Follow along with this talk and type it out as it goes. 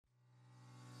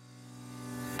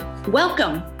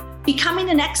Welcome.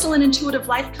 Becoming an excellent intuitive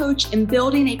life coach and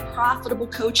building a profitable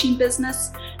coaching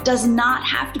business does not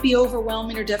have to be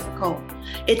overwhelming or difficult.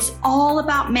 It's all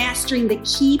about mastering the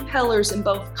key pillars in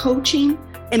both coaching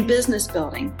and business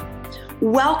building.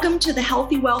 Welcome to the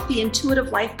Healthy, Wealthy, Intuitive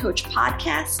Life Coach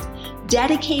podcast,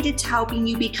 dedicated to helping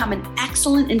you become an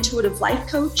excellent intuitive life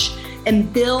coach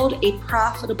and build a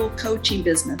profitable coaching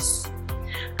business.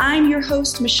 I'm your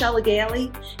host, Michelle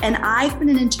Gailey, and I've been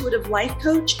an intuitive life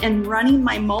coach and running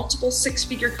my multiple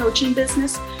six-figure coaching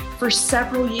business for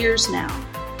several years now.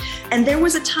 And there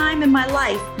was a time in my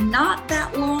life, not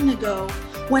that long ago,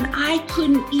 when I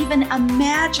couldn't even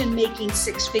imagine making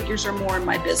six figures or more in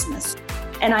my business.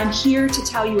 And I'm here to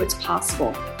tell you it's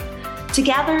possible.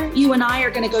 Together, you and I are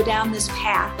going to go down this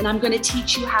path, and I'm going to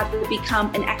teach you how to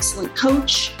become an excellent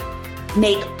coach,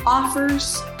 make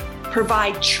offers,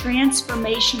 provide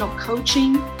transformational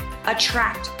coaching,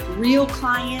 attract real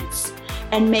clients,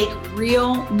 and make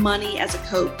real money as a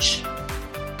coach.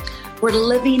 We're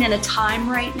living in a time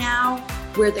right now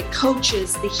where the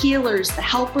coaches, the healers, the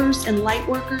helpers, and light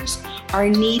workers are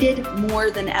needed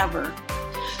more than ever.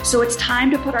 So it's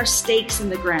time to put our stakes in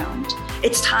the ground.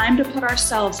 It's time to put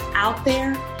ourselves out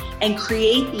there and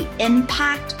create the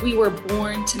impact we were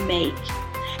born to make,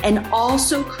 and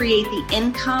also create the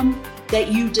income that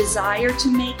you desire to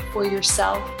make for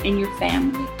yourself and your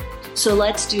family. So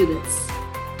let's do this.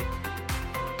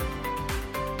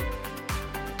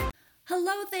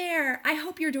 Hello there. I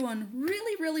hope you're doing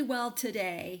really well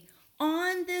today.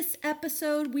 On this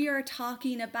episode, we are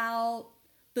talking about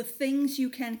the things you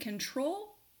can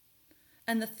control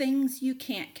and the things you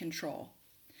can't control.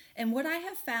 And what I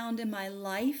have found in my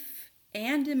life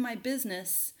and in my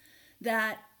business,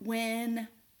 that when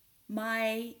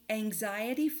my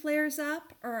anxiety flares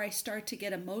up, or I start to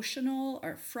get emotional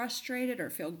or frustrated or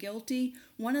feel guilty,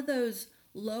 one of those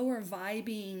lower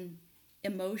vibing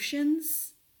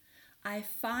emotions, I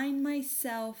find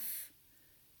myself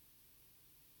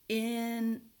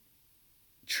in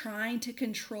trying to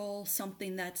control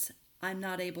something that's I'm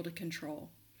not able to control.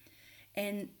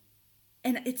 And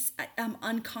I'm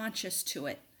unconscious to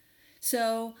it.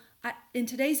 So in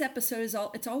today's episode,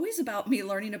 it's always about me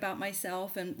learning about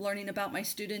myself and learning about my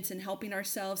students and helping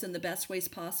ourselves in the best ways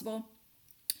possible.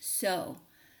 So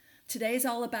today is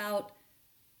all about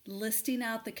listing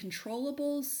out the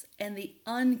controllables and the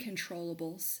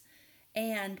uncontrollables.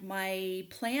 And my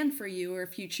plan for you, or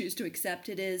if you choose to accept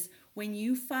it, is when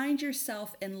you find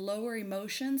yourself in lower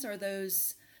emotions, or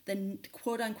the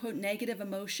quote unquote negative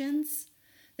emotions,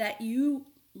 that you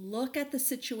look at the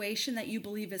situation that you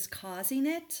believe is causing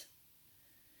it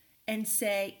and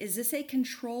say, is this a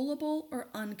controllable or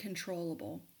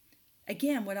uncontrollable?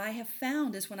 Again, what I have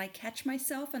found is when I catch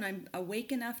myself and I'm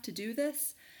awake enough to do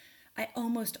this, I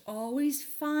almost always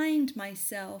find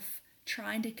myself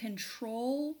trying to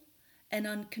control an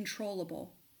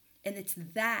uncontrollable. And it's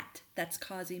that's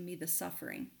causing me the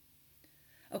suffering.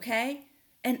 Okay?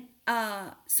 And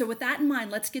so with that in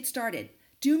mind, let's get started.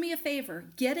 Do me a favor,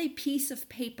 get a piece of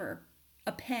paper,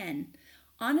 a pen.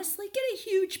 Honestly, get a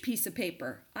huge piece of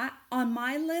paper. On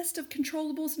my list of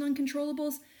controllables and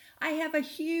uncontrollables, I have a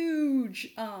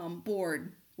huge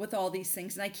board with all these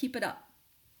things, and I keep it up.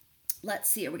 Let's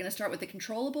see. Are we going to start with the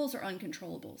controllables or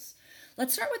uncontrollables?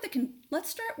 Let's start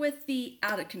with the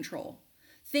out of control.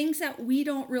 Things that we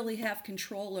don't really have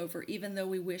control over, even though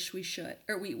we wish we should,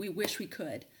 or we wish we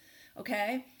could.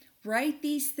 Okay? Write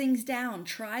these things down.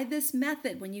 Try this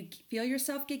method when you feel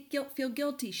yourself feel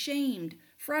guilty, shamed,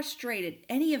 frustrated,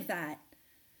 any of that.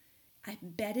 I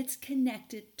bet it's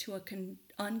connected to an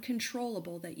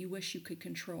uncontrollable that you wish you could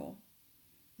control.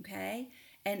 Okay?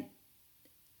 And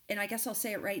I guess I'll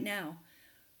say it right now.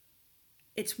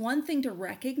 It's one thing to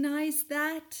recognize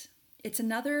that. It's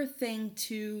another thing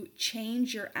to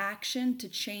change your action, to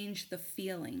change the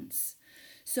feelings.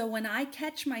 So when I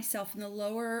catch myself in the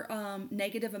lower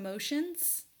negative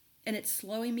emotions and it's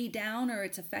slowing me down or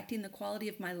it's affecting the quality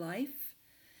of my life,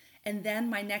 and then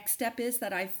my next step is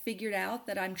that I've figured out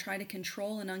that I'm trying to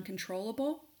control an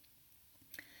uncontrollable,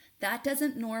 that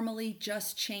doesn't normally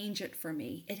just change it for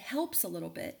me. It helps a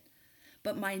little bit,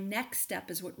 but my next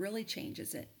step is what really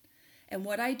changes it. And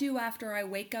what I do after I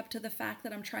wake up to the fact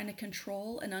that I'm trying to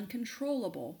control an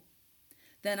uncontrollable,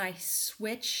 then I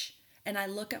switch and I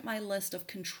look at my list of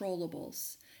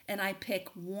controllables and I pick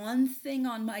one thing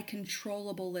on my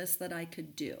controllable list that I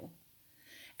could do.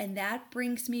 And that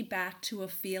brings me back to a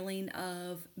feeling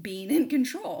of being in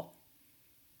control.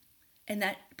 And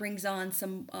that brings on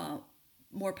some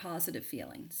more positive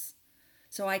feelings.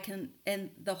 So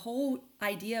and the whole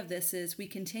idea of this is we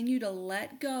continue to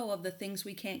let go of the things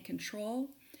we can't control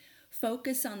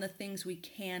Focus on the things we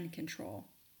can control.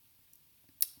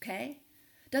 Okay?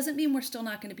 Doesn't mean we're still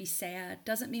not going to be sad.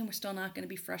 Doesn't mean we're still not going to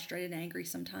be frustrated and angry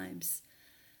sometimes.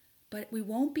 But we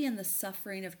won't be in the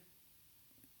suffering of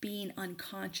being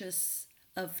unconscious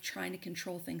of trying to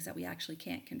control things that we actually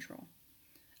can't control.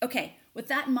 Okay, with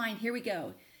that in mind, here we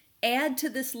go. Add to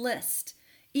this list.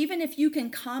 Even if you can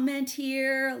comment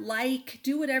here, like,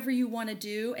 do whatever you want to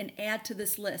do and add to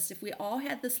this list. If we all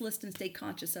had this list and stayed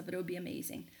conscious of it, it would be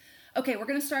amazing. Okay, we're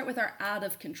going to start with our out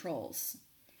of controls.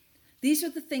 These are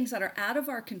the things that are out of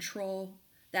our control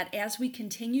that as we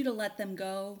continue to let them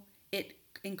go, it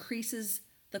increases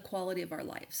the quality of our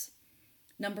lives.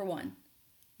 Number one,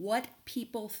 what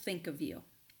people think of you.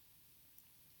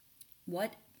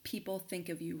 What people think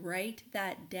of you. Write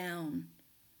that down.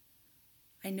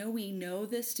 I know we know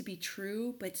this to be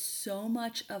true, but so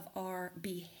much of our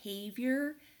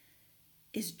behavior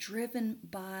is driven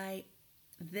by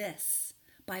this,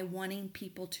 by wanting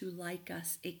people to like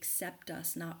us, accept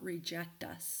us, not reject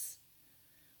us.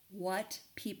 What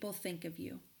people think of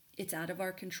you. It's out of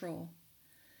our control.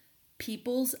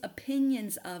 People's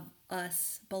opinions of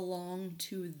us belong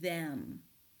to them.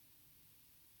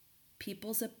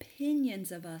 People's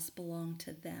opinions of us belong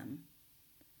to them.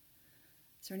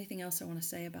 Is there anything else I want to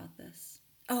say about this?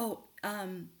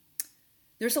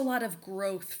 There's a lot of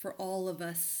growth for all of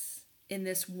us in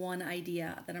this one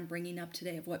idea that I'm bringing up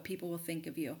today of what people will think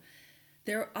of you.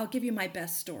 I'll give you my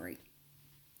best story.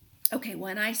 Okay,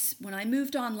 when I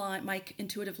moved online, my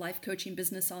intuitive life coaching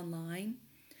business online,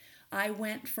 I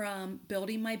went from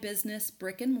building my business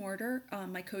brick and mortar,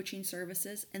 my coaching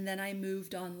services, and then I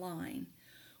moved online.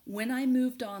 When I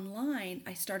moved online,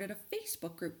 I started a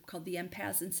Facebook group called the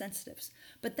Empaths and Sensitives.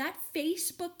 But that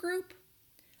Facebook group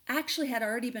actually had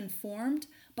already been formed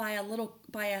by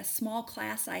a small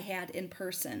class I had in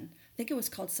person. I think it was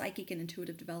called Psychic and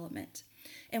Intuitive Development.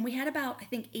 And we had about, I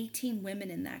think, 18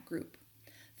 women in that group.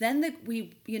 Then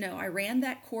I ran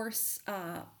that course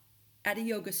at a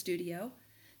yoga studio.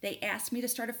 They asked me to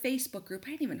start a Facebook group.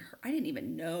 I didn't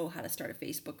even know how to start a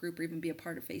Facebook group or even be a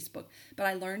part of Facebook, but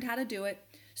I learned how to do it.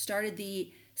 Started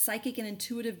the Psychic and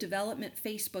Intuitive Development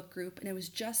Facebook group, and it was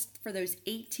just for those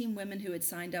 18 women who had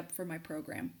signed up for my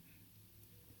program.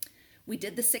 We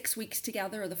did the 6 weeks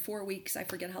together, or the 4 weeks, I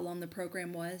forget how long the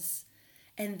program was,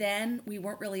 and then we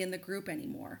weren't really in the group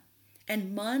anymore.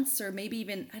 And months, or maybe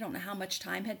even, I don't know how much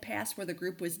time had passed where the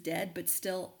group was dead, but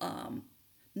still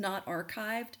not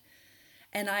archived.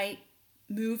 And I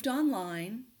moved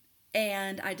online,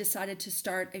 and I decided to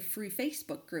start a free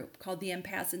Facebook group called the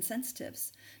Empaths and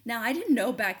Sensitives. Now, I didn't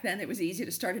know back then it was easy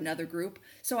to start another group.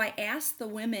 So I asked the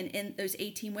women, in those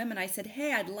 18 women, I said,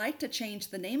 hey, I'd like to change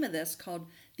the name of this called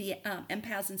the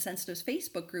Empaths and Sensitives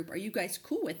Facebook group. Are you guys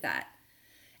cool with that?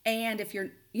 And if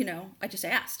you're, I just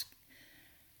asked.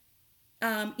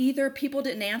 Either people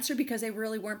didn't answer because they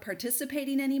really weren't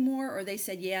participating anymore, or they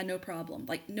said, yeah, no problem.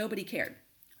 Like, nobody cared.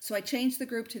 So I changed the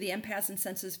group to the Empaths and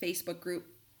Sensitives Facebook group.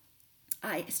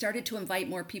 I started to invite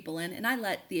more people in, and I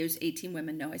let those 18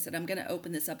 women know. I said, I'm going to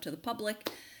open this up to the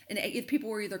public. And if people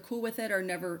were either cool with it or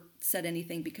never said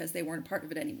anything because they weren't a part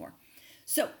of it anymore.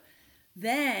 So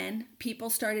then people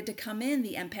started to come in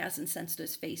the Empaths and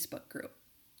Sensitives Facebook group.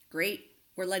 Great.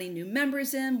 We're letting new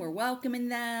members in. We're welcoming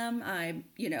them.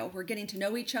 We're getting to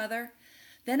know each other.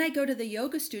 Then I go to the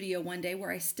yoga studio one day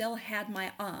where I still had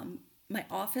my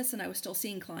office and I was still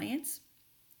seeing clients.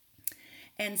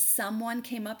 And someone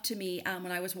came up to me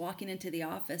when I was walking into the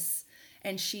office,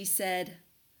 and she said,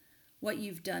 what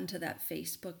you've done to that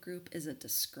Facebook group is a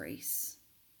disgrace.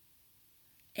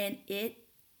 And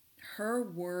her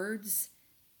words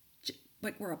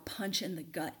were a punch in the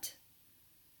gut.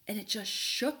 And it just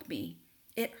shook me.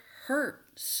 It hurt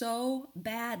so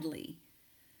badly.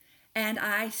 And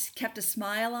I kept a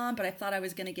smile on, but I thought I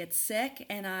was going to get sick.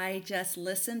 And I just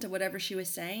listened to whatever she was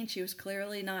saying. She was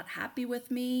clearly not happy with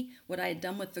me, what I had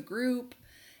done with the group.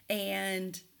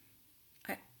 And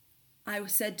I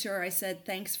said to her,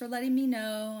 thanks for letting me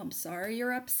know. I'm sorry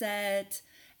you're upset.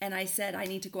 And I said, I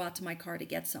need to go out to my car to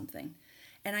get something.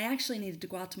 And I actually needed to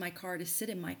go out to my car to sit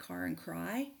in my car and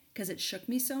cry because it shook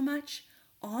me so much.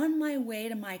 On my way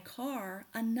to my car,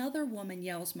 another woman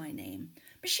yells my name,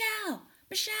 Michelle.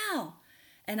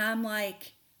 And I'm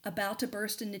like about to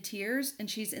burst into tears, and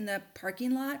she's in the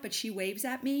parking lot, but she waves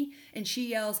at me and she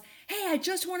yells, hey, I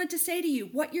just wanted to say to you,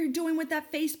 what you're doing with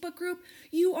that Facebook group,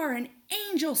 you are an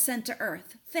angel sent to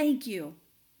earth. Thank you.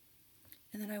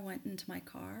 And then I went into my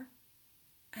car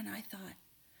and I thought,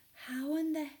 how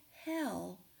in the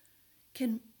hell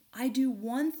can I do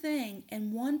one thing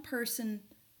and one person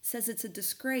says it's a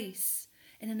disgrace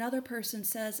and another person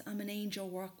says I'm an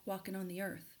angel walking on the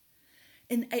earth?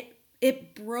 And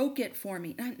It broke it for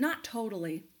me. Not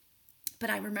totally, but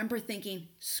I remember thinking,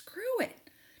 screw it.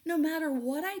 No matter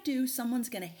what I do, someone's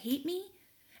going to hate me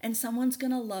and someone's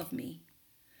going to love me.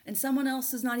 And someone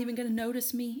else is not even going to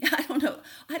notice me. I don't know.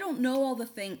 I don't know all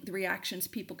the reactions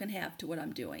people can have to what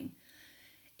I'm doing.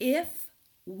 If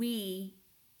we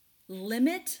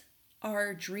limit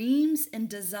our dreams and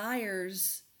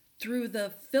desires through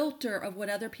the filter of what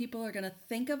other people are going to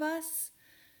think of us,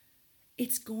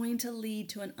 it's going to lead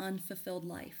to an unfulfilled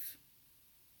life.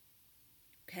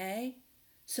 Okay?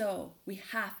 So we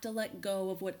have to let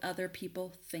go of what other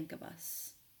people think of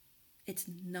us. It's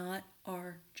not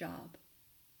our job.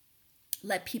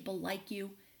 Let people like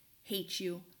you, hate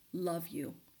you, love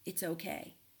you. It's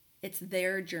okay. It's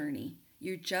their journey.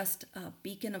 You're just a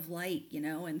beacon of light,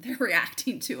 and they're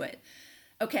reacting to it.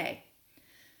 Okay.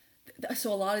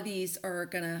 So a lot of these are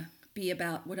going to be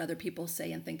about what other people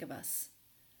say and think of us.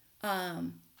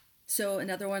 So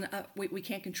another one we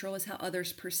can't control is how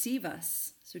others perceive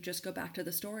us. So just go back to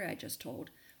the story I just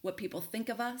told. What people think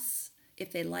of us,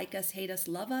 if they like us, hate us,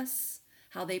 love us,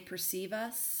 how they perceive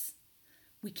us.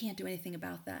 We can't do anything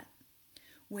about that.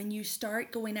 When you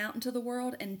start going out into the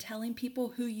world and telling people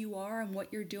who you are and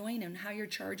what you're doing and how you're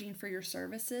charging for your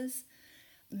services,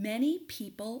 many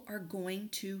people are going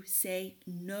to say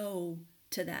no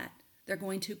to that. They're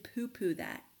going to poo-poo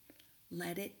that.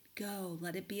 Let it go.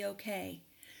 Let it be okay.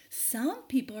 Some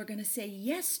people are going to say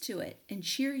yes to it and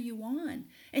cheer you on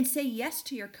and say yes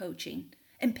to your coaching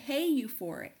and pay you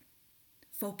for it.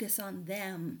 Focus on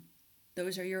them.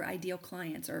 Those are your ideal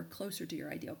clients or closer to your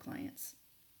ideal clients.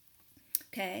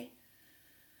 Okay?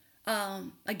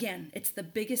 Again, it's the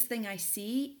biggest thing I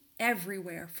see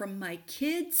everywhere, from my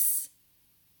kids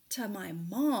to my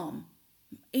mom,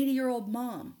 80-year-old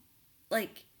mom.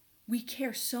 Like, we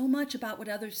care so much about what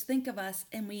others think of us,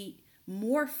 and we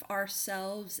morph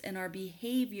ourselves and our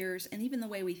behaviors and even the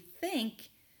way we think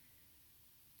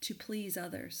to please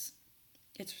others.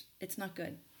 It's not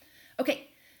good. Okay.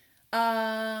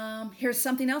 Here's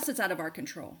something else that's out of our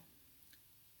control.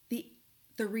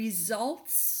 The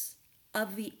results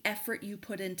of the effort you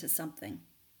put into something.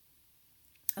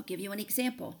 I'll give you an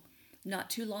example. Not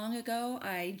too long ago,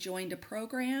 I joined a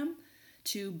program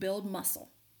to build muscle.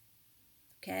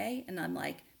 Okay? And I'm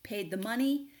like, paid the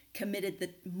money, committed the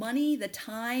money, the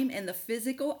time, and the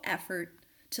physical effort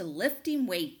to lifting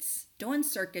weights, doing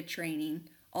circuit training,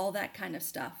 all that kind of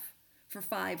stuff for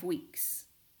 5 weeks.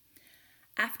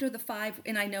 After the 5,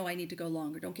 and I know I need to go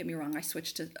longer, don't get me wrong, I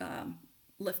switched to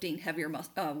lifting heavier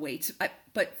weights.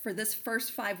 But for this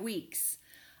first 5 weeks,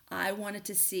 I wanted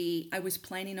to see, I was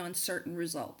planning on certain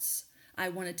results. I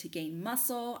wanted to gain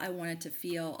muscle. I wanted to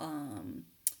feel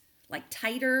like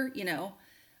tighter,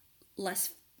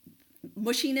 less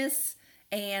mushiness.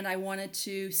 And I wanted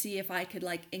to see if I could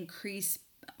increase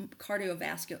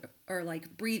cardiovascular or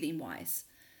breathing wise.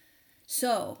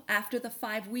 So after the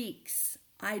 5 weeks,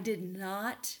 I did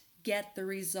not get the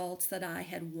results that I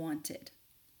had wanted.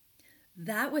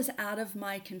 That was out of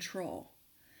my control.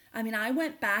 I mean, I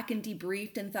went back and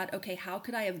debriefed and thought, okay, how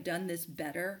could I have done this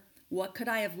better? What could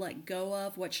I have let go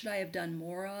of? What should I have done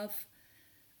more of?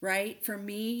 Right? For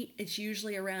me, it's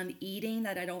usually around eating,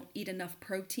 that I don't eat enough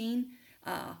protein.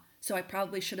 So I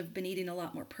probably should have been eating a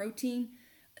lot more protein.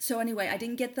 So anyway, I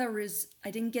didn't get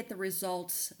the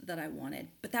results that I wanted,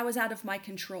 but that was out of my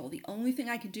control. The only thing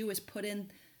I could do was put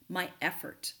in my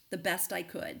effort the best I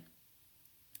could.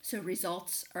 So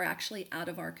results are actually out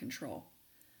of our control.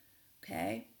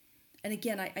 Okay? And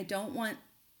again, I don't want,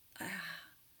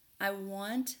 I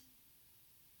want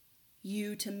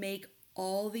you to make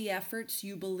all the efforts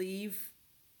you believe,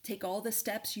 take all the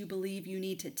steps you believe you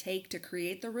need to take to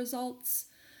create the results,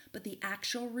 but the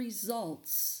actual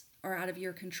results are out of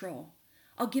your control.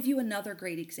 I'll give you another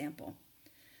great example.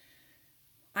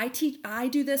 I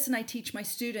do this and I teach my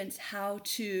students how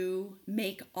to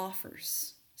make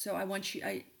offers. So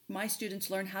my students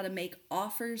learn how to make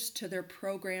offers to their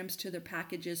programs, to their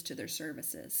packages, to their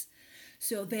services.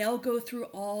 So they'll go through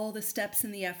all the steps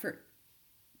and the effort.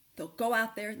 They'll go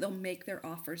out there, they'll make their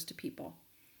offers to people.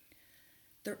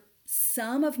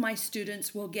 Some of my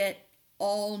students will get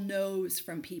all no's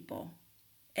from people.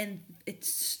 And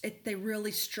they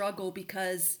really struggle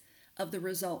because of the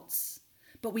results.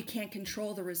 But we can't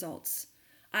control the results.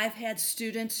 I've had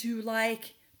students who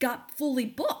got fully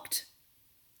booked.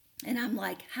 And I'm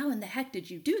like, how in the heck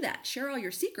did you do that? Share all your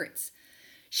secrets.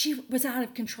 She was out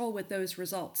of control with those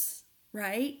results,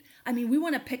 right? I mean, we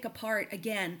want to pick apart,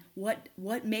 again, what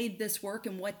made this work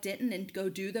and what didn't, and go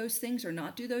do those things or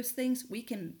not do those things. We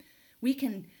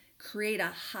can create a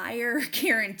higher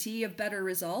guarantee of better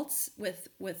results with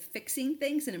fixing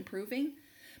things and improving.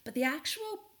 But the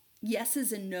actual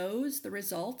yeses and nos, the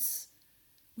results,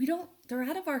 they're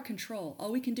out of our control.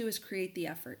 All we can do is create the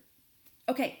effort.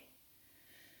 Okay,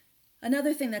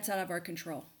 another thing that's out of our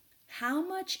control, how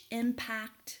much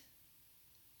impact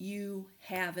you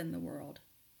have in the world.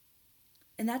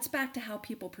 And that's back to how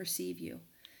people perceive you.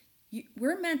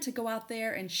 We're meant to go out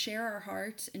there and share our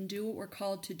hearts and do what we're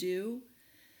called to do.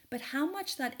 But how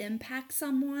much that impacts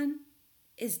someone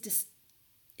is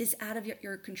out of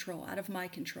your control, out of my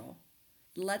control.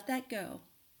 Let that go.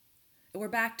 We're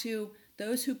back to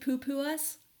those who poo-poo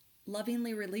us,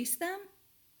 lovingly release them.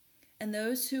 And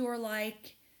those who are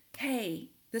like, hey,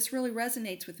 this really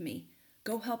resonates with me,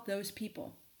 go help those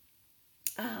people.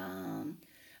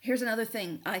 Here's another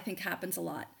thing I think happens a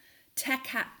lot.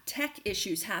 Tech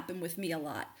issues happen with me a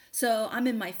lot. So I'm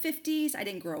in my 50s. I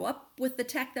didn't grow up with the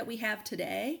tech that we have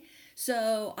today.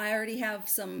 So I already have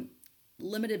some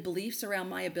limited beliefs around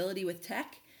my ability with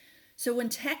tech. So when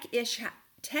tech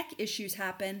issues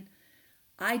happen,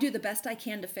 I do the best I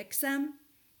can to fix them,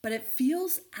 but it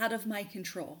feels out of my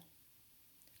control.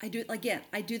 I do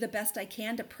the best I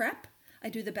can to prep. I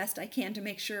do the best I can to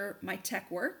make sure my tech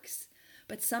works.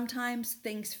 But sometimes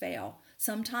things fail.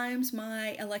 Sometimes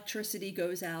my electricity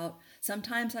goes out.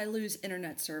 Sometimes I lose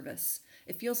internet service.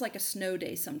 It feels like a snow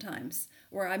day sometimes,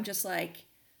 where I'm just like,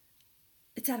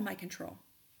 it's out of my control.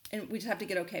 And we just have to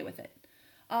get okay with it.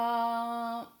 Those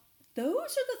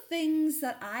are the things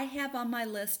that I have on my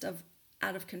list of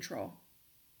out of control.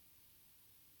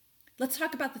 Let's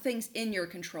talk about the things in your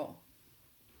control.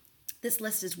 This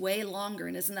list is way longer,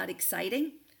 and isn't that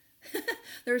exciting?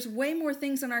 There's way more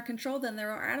things in our control than there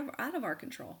are out of our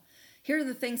control. Here are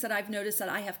the things that I've noticed that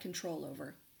I have control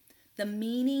over. The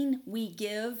meaning we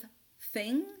give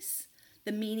things,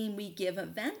 the meaning we give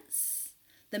events,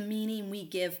 the meaning we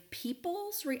give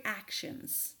people's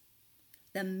reactions,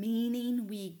 the meaning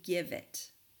we give it.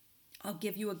 I'll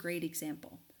give you a great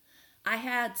example. I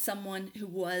had someone who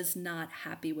was not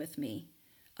happy with me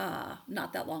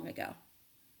not that long ago.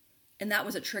 And that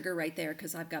was a trigger right there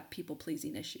because I've got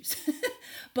people-pleasing issues.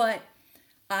 But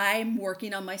I'm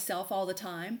working on myself all the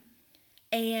time.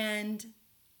 And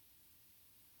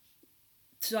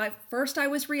so I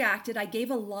was reacted. I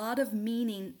gave a lot of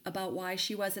meaning about why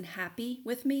she wasn't happy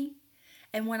with me.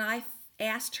 And when I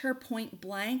asked her point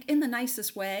blank, in the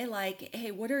nicest way, like,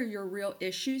 hey, what are your real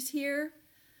issues here?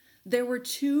 There were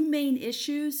two main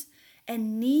issues,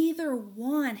 and neither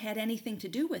one had anything to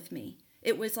do with me.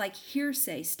 It was like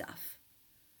hearsay stuff.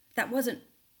 That wasn't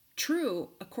true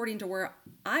according to where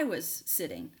I was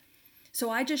sitting. So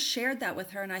I just shared that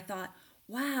with her, and I thought,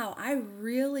 wow, I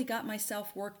really got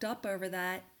myself worked up over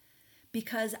that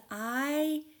because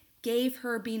I gave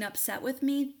her being upset with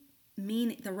me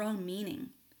the wrong meaning.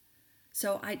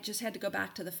 So I just had to go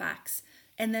back to the facts.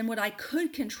 And then what I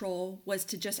could control was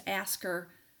to just ask her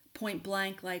point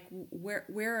blank, like,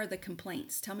 where are the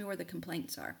complaints? Tell me where the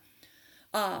complaints are.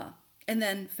 And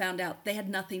then found out they had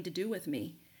nothing to do with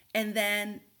me. And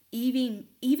then even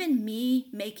me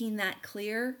making that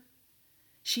clear,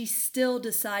 she still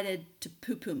decided to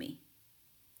poo-poo me.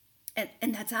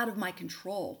 And that's out of my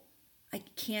control. I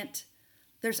can't,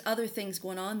 there's other things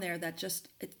going on there that just,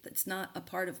 it's not a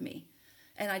part of me.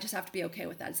 And I just have to be okay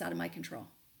with that. It's out of my control.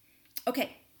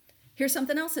 Okay, here's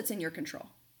something else that's in your control.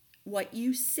 What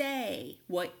you say,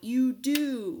 what you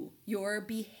do, your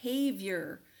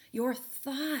behavior, your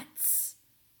thoughts.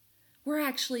 We're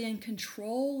actually in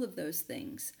control of those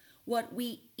things. What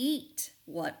we eat,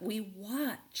 what we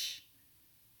watch.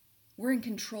 We're in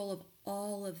control of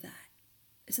all of that.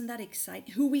 Isn't that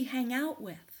exciting? Who we hang out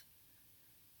with.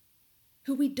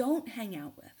 Who we don't hang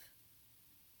out with.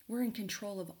 We're in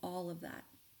control of all of that.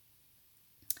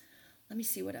 Let me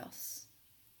see what else.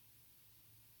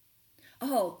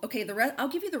 Oh, okay. I'll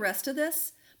give you the rest of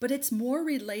this, but it's more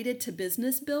related to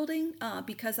business building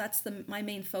because that's my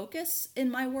main focus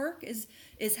in my work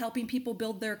is helping people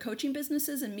build their coaching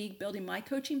businesses and me building my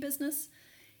coaching business.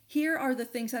 Here are the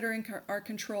things that are in our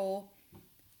control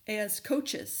as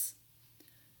coaches.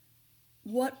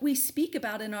 What we speak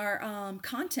about in our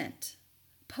content,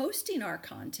 posting our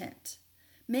content,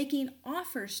 making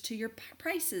offers to your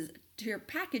prices, to your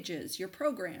packages, your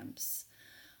programs,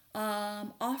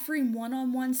 offering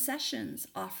one-on-one sessions,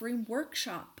 offering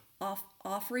workshop,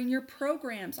 offering your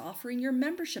programs, offering your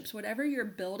memberships, whatever you're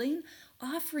building,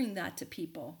 offering that to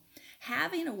people,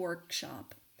 having a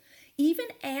workshop, even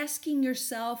asking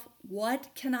yourself, what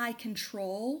can I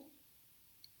control,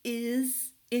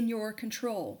 is in your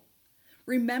control.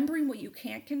 Remembering what you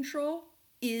can't control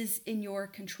is in your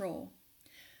control.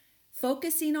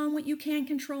 Focusing on what you can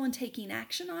control and taking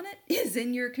action on it is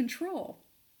in your control.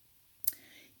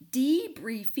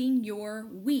 debriefing your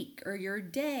week or your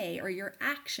day or your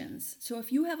actions. So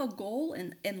if you have a goal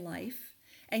in life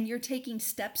and you're taking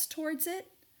steps towards it,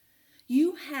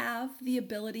 you have the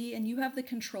ability and you have the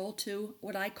control to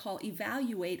what I call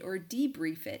evaluate or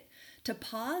debrief it, to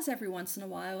pause every once in a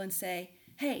while and say,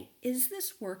 hey, is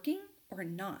this working or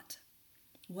not?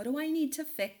 What do I need to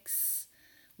fix?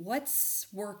 What's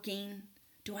working?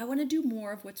 Do I want to do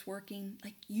more of what's working?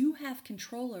 Like, you have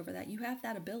control over that. You have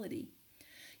that ability.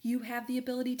 You have the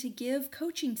ability to give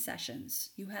coaching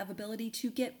sessions. You have ability to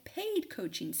get paid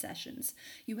coaching sessions.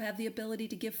 You have the ability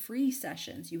to give free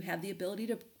sessions. You have the ability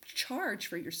to charge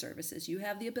for your services. You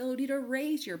have the ability to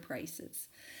raise your prices.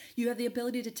 You have the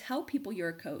ability to tell people you're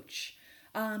a coach.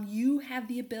 You have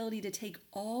the ability to take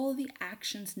all the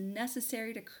actions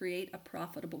necessary to create a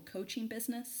profitable coaching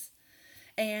business.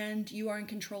 And you are in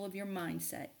control of your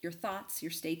mindset, your thoughts, your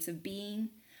states of being.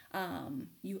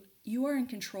 You are in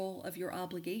control of your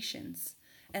obligations.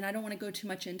 And I don't want to go too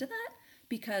much into that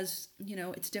because,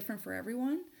 it's different for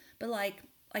everyone. But like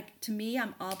to me,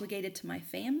 I'm obligated to my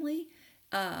family.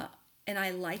 And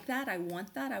I like that. I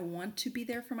want that. I want to be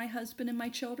there for my husband and my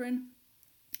children.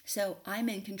 So I'm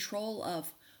in control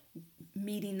of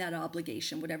meeting that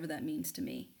obligation, whatever that means to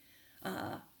me.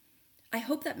 I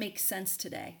hope that makes sense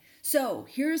today. So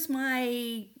here's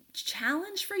my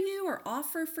challenge for you or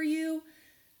offer for you.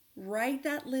 Write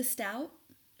that list out.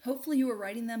 Hopefully you were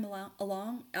writing them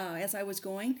along as I was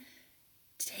going.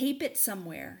 Tape it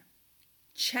somewhere.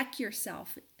 Check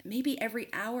yourself. Maybe every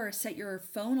hour set your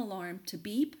phone alarm to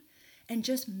beep and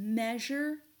just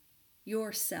measure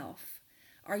yourself.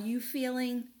 Are you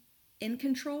feeling in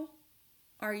control?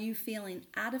 Are you feeling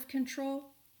out of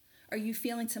control? Are you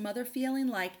feeling some other feeling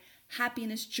like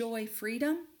happiness, joy,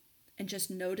 freedom? And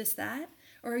just notice that.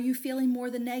 Or are you feeling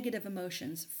more the negative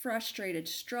emotions, frustrated,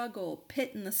 struggle,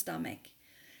 pit in the stomach?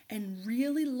 And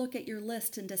really look at your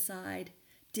list and decide,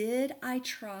 did I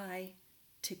try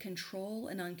to control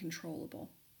an uncontrollable?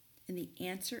 And the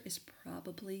answer is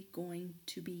probably going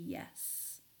to be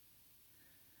yes.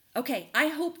 Okay, I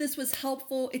hope this was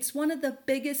helpful. It's one of the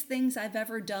biggest things I've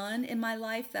ever done in my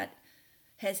life that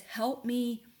has helped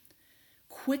me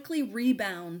quickly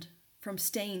rebound from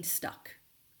staying stuck.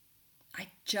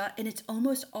 And it's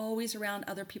almost always around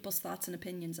other people's thoughts and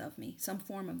opinions of me, some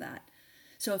form of that.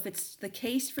 So if it's the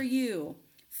case for you,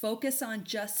 focus on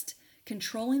just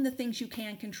controlling the things you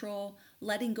can control,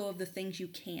 letting go of the things you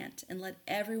can't, and let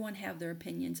everyone have their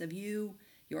opinions of you,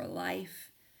 your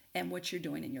life, and what you're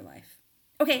doing in your life.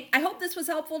 Okay, I hope this was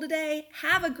helpful today.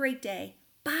 Have a great day.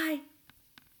 Bye.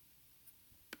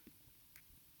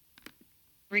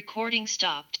 Recording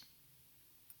stopped.